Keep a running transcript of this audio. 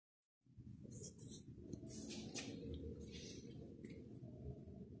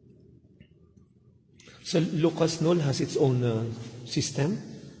So Lucas Knoll has its own system.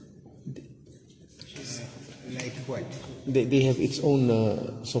 Like what? They have its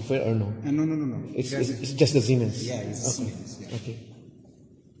own software or no? No. It's just the Siemens. Yeah, it's Siemens. Yeah. Okay.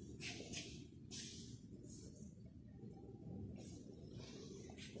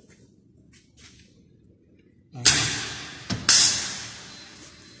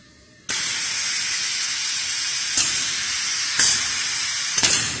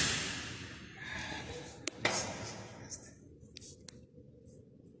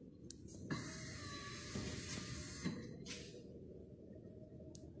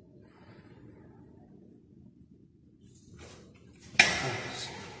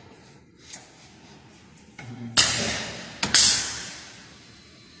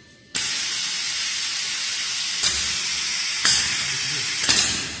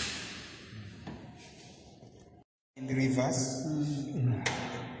 In the reverse.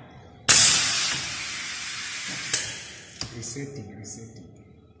 Resetting.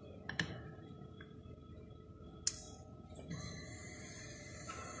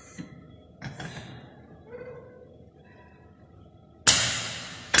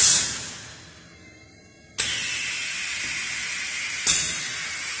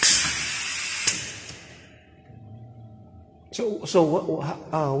 So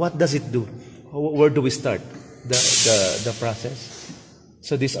what does it do? Where do we start the process?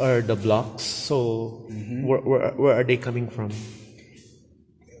 So these are the blocks. So where are they coming from?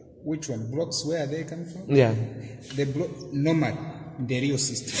 Which one? Blocks, where are they coming from? Yeah. The block, normal, the real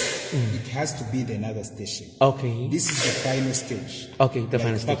system. It has to be the another station. Okay. This is the final stage. Okay, the like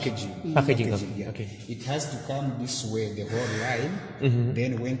final stage. Packaging. Okay. Yeah. Okay. It has to come this way, the whole line.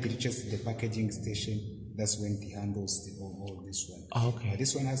 Then when it reaches the packaging station, that's when it handles all this one. Okay.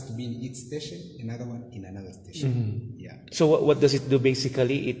 This one has to be in its station, another one in another station. Yeah. So what does it do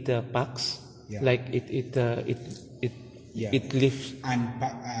basically? It packs. Yeah. Like it lifts and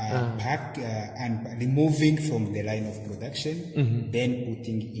pack and removing from the line of production, then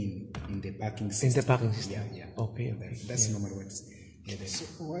putting in the packing system. in the packing system. Yeah. Okay. That's normal what it's. So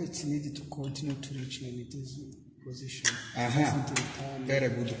why it's needed to continue to reach when it is in position? Very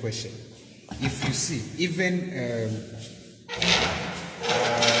good question. If you see, even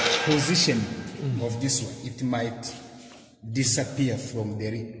position of this one, it might disappear from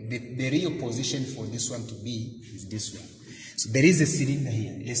the real position for this one to be is this one. So there is a cylinder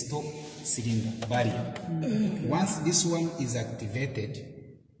here, a stop cylinder barrier. Once this one is activated,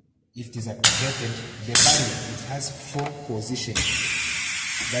 if it is activated, the barrier, it has 4 positions.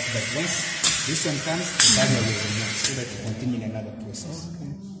 But once this one comes, the barrier will remove so that it continue in another process.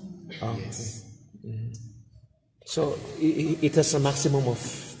 Yes. So it has a maximum of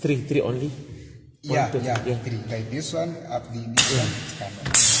 3 only? 3. Like this one, up this one, it cannot.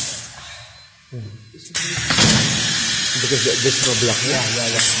 Because there's no block.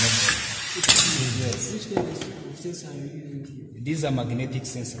 Yes. Which kind of sensor are you using here? These are magnetic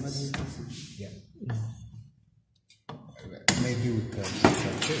sensors. Yeah. Maybe we can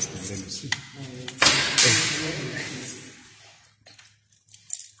test and then we see.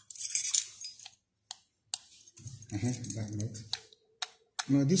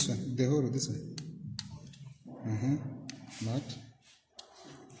 No, this one, the whole, this one. Not.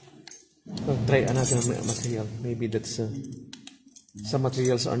 Try another material. Maybe that's some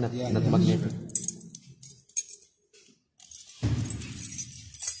materials are not magnetic.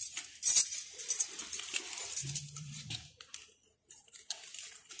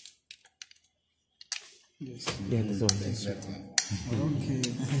 Yes. Yeah, that's one. Okay.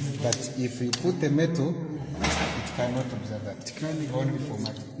 But if you put the metal, it cannot observe that. It can only for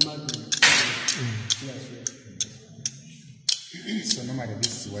metal. So normally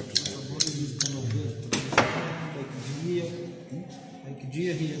this is what we do. Like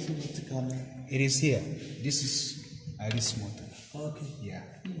gear here, so it can. It is here. This is this motor. Okay. Yeah.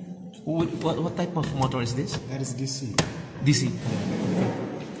 What type of motor is this? That is DC. DC.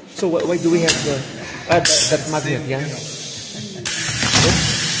 So why do we have that magnet? Yeah.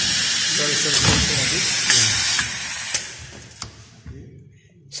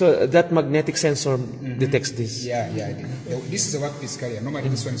 So that magnetic sensor detects this. Yeah. This is a workpiece carrier. Normally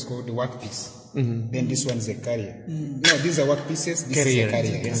this one is called the workpiece. Then this one is a carrier. No, these are workpieces. This is a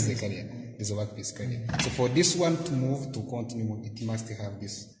carrier. This is a carrier. This is a workpiece carrier. So for this one to move to continue, it must have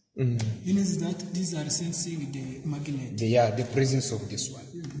this. Means that these are sensing the magnet. The presence of this one.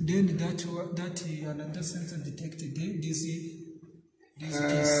 Then that another sensor detected the DC.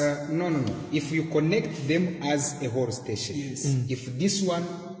 No. If you connect them as a whole station, if this one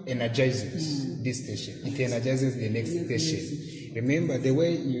energizes this station, it energizes the next station. Remember, the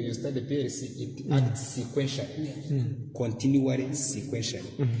way you study PLC, it acts sequentially, continually,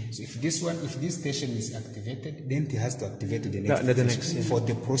 sequentially. So if this station is activated, then it has to activate the next station for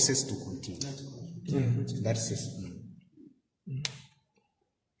the process to continue. That's it.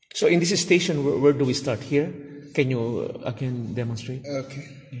 So in this station, where do we start? Here? Can you again demonstrate? Okay.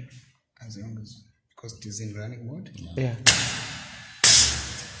 As long as, because it is in running mode. Yeah.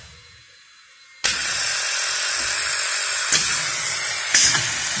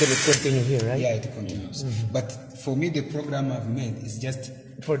 Then it continue here, right? Yeah, it continues. But for me, the program I've made is just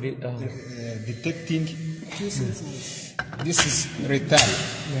For the detecting. This is return.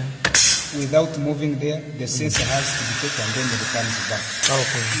 yeah. Without moving there, the sensor has to detect and then it returns back.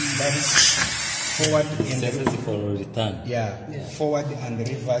 Okay. That is forward and Sensors for return. forward and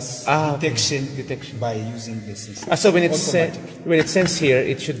reverse detection by using the sensor. So when it sends here,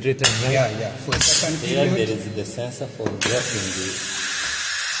 it should return, right? Yeah. For a second Here period, there is the sensor for dropping the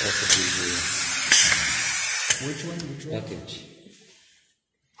which one? package.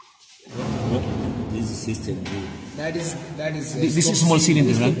 This is system B. That is. This is small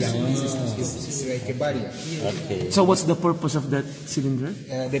cylinder, right? It's like a barrier. Okay. So what's the purpose of that cylinder?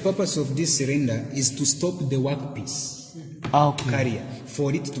 The purpose of this cylinder is to stop the workpiece Okay. carrier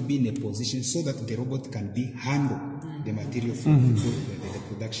for it to be in a position so that the robot can be handle the material for the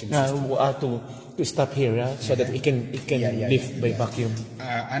production system. To stop here, yeah? So that it can lift by vacuum.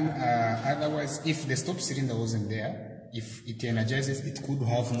 And otherwise, if the stop cylinder wasn't there, if it energizes, it could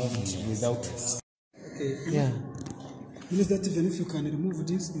have moved without it. Yeah. Means that even if you can remove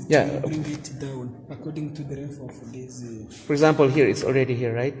this, it will bring it down according to the length of this. For example, here it's already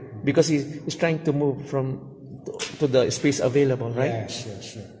here, right? Because he's trying to move from to the space available, right? Yeah,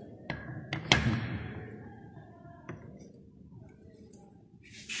 sure.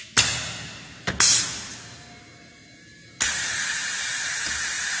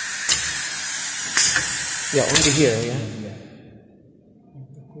 Yeah, only here, yeah.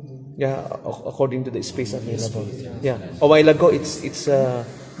 Yeah, according to the space available. Yeah. A while ago, it's the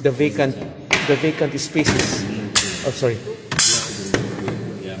vacant spaces. Oh, sorry.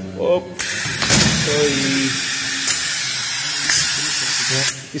 Oh, sorry. Yeah.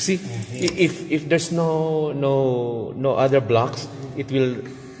 You see, if there's no other blocks, it will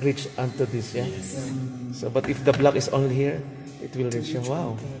reach onto this. Yeah. So, but if the block is only here, it will reach.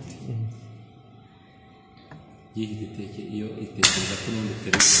 Wow. Iyo itekereza ko n'undi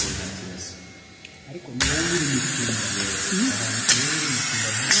teretse nta kibazo. Ariko niba uri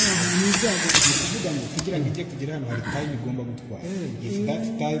kugira ngo ijye kugera hano hari time igomba gutwara. If that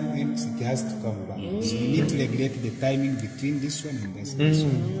time ends, it has to come back. So you need to regulate the timing between this one and this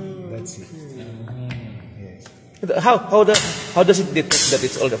one. That's it. Yes. How does it detect that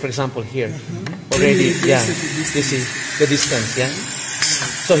it's older? For example, here already, yeah. This is the distance, yeah.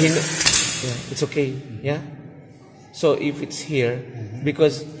 So it's okay, yeah. So if it's here,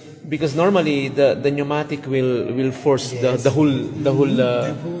 because normally the pneumatic will force the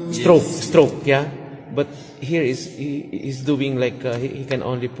whole stroke, yeah. But here he's doing like he can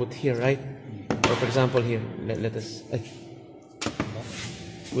only put here, right? Or for example here, let us.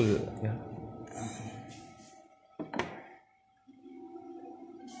 Yeah.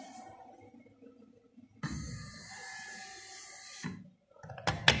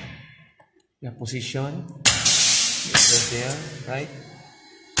 Yeah, position. It's there, right?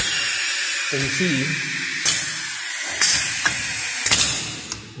 So you see,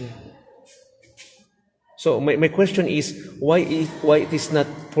 yeah. So my question is why it is not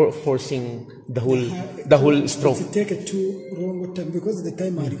forcing the whole stroke? It take a too long time because the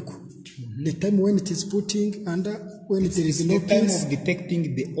time are equal. The time when it is putting and when there is no the time piece. of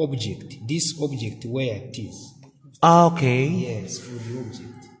detecting the object, this object where it is. Okay. Yes, for the object.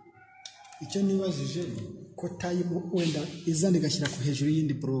 Icyo nibajije ko time wenda izandi gashyira ku hejuru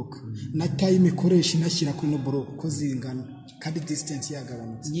y'indi block na time ikoresha inashyira kuri no block ko zingana kandi distance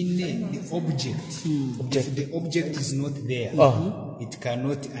yagabanutse. The object. If the object is not there, it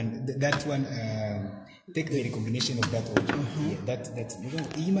cannot, and that one take the recognition of that object. That's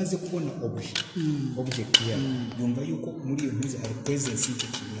iyo imaze kubona object here, yumva yuko muri iyo ntuzi ari presence y'icyo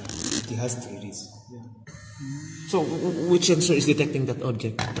kintu, it has to release. So which sensor is detecting that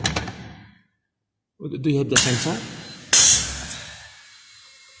object? Do you have the sensor?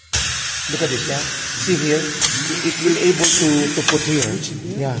 Look at this, yeah. See here, it will able to put here.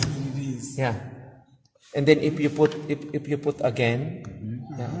 Yeah. And then if you put again,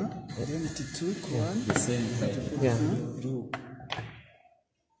 Then it took one. The same time. yeah.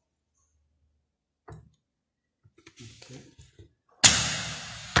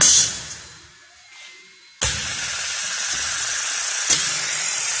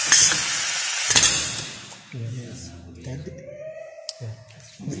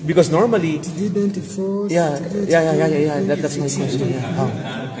 Because normally, Didn't force. yeah. That's my question. Yeah.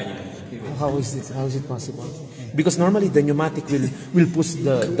 How is it? How is it possible? Because normally the pneumatic will push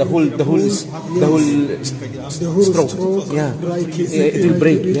the whole stroke. Yeah. It will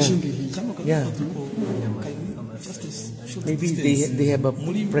break. Yeah. Maybe they have a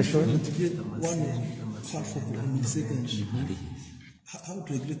pressure. 1/2 of a millisecond. How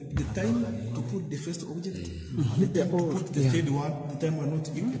to regulate the time to put the first object? Put the third one, the time are not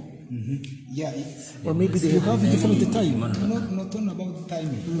equal. Yeah, Or maybe they You have different time. not only about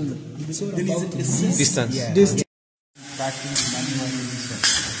timing. It's all There is about a sense. distance. Yeah. Distance. Tracking manually is not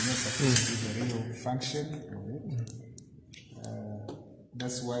supposed to be the real function.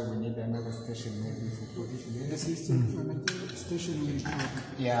 That's why we need another station maybe to put it there. The system station will work.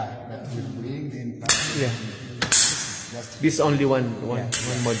 Yeah, that will bring the impact. Yeah. Just This is only one module.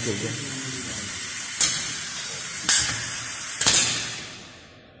 Yeah.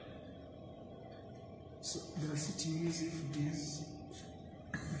 So does it use if this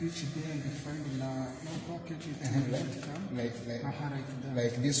reach there and find no package it will come? like that.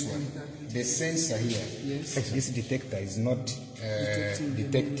 like this one. The sensor here, Yes. this detector is not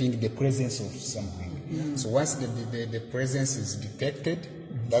detecting the presence of something. So once the presence is detected,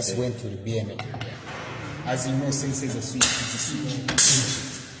 that's when it will be an error. As you know, since it's a switch, it's a switch.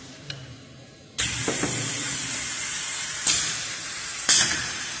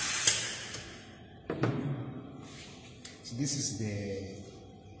 So this is the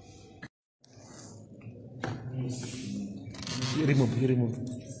You remove.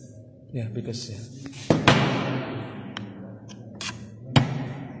 Yeah, because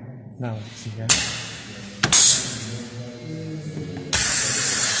now see here.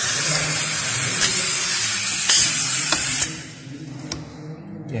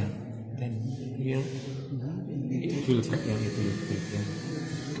 Yeah. Then here it will cut. Yeah, it will cut. Yeah.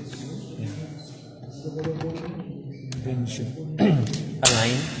 Then you should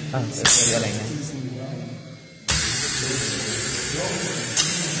align. Sorry, align.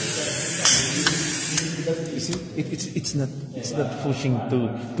 You see, it's not pushing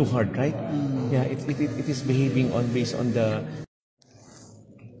too hard, right? Yeah, it is behaving based on the.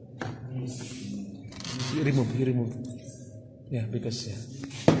 You remove. Yeah, because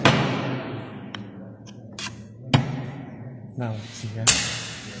now see here.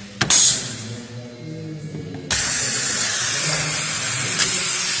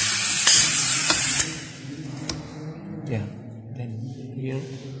 Yeah, then here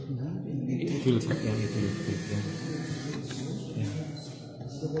it will cut. Yeah, it will cut. Yeah.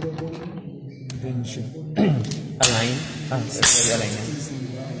 Then you should align. Sorry, align.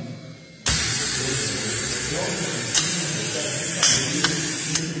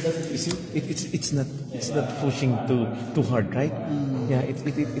 You see, it's not pushing too hard, right? Yeah, it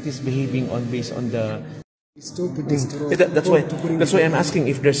is behaving based on the. Stop the stroke. That's why I'm asking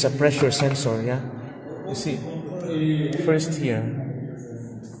if there's a pressure sensor. Yeah, you see, first here.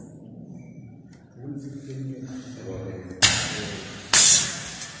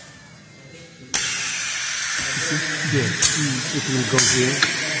 Here, it will go here.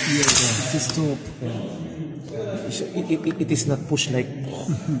 Yeah, stop. So it is not pushed like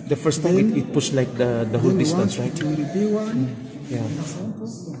the first time. It pushed like the whole distance, right? It will be one. Yeah.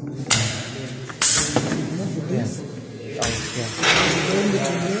 Yeah. Yeah.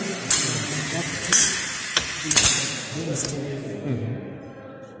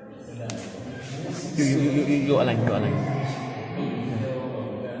 You align.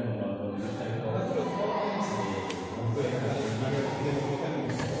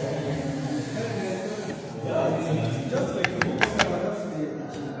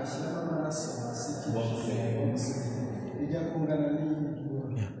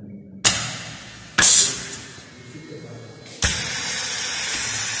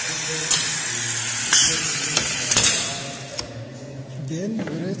 Then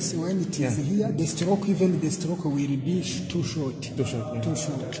when it is here, the stroke will be too short. Too short. Yeah. Too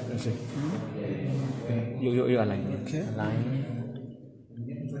short. You align. Okay. Align.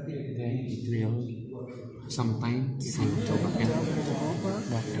 Then it will sometimes go back.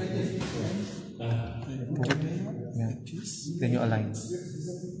 Yeah. Then you align.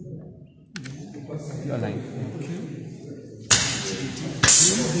 You align.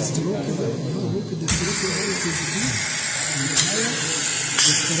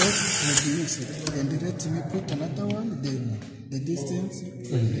 The stroke reduce it. And let me put another one, then the distance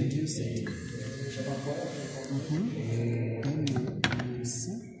reduce it. Then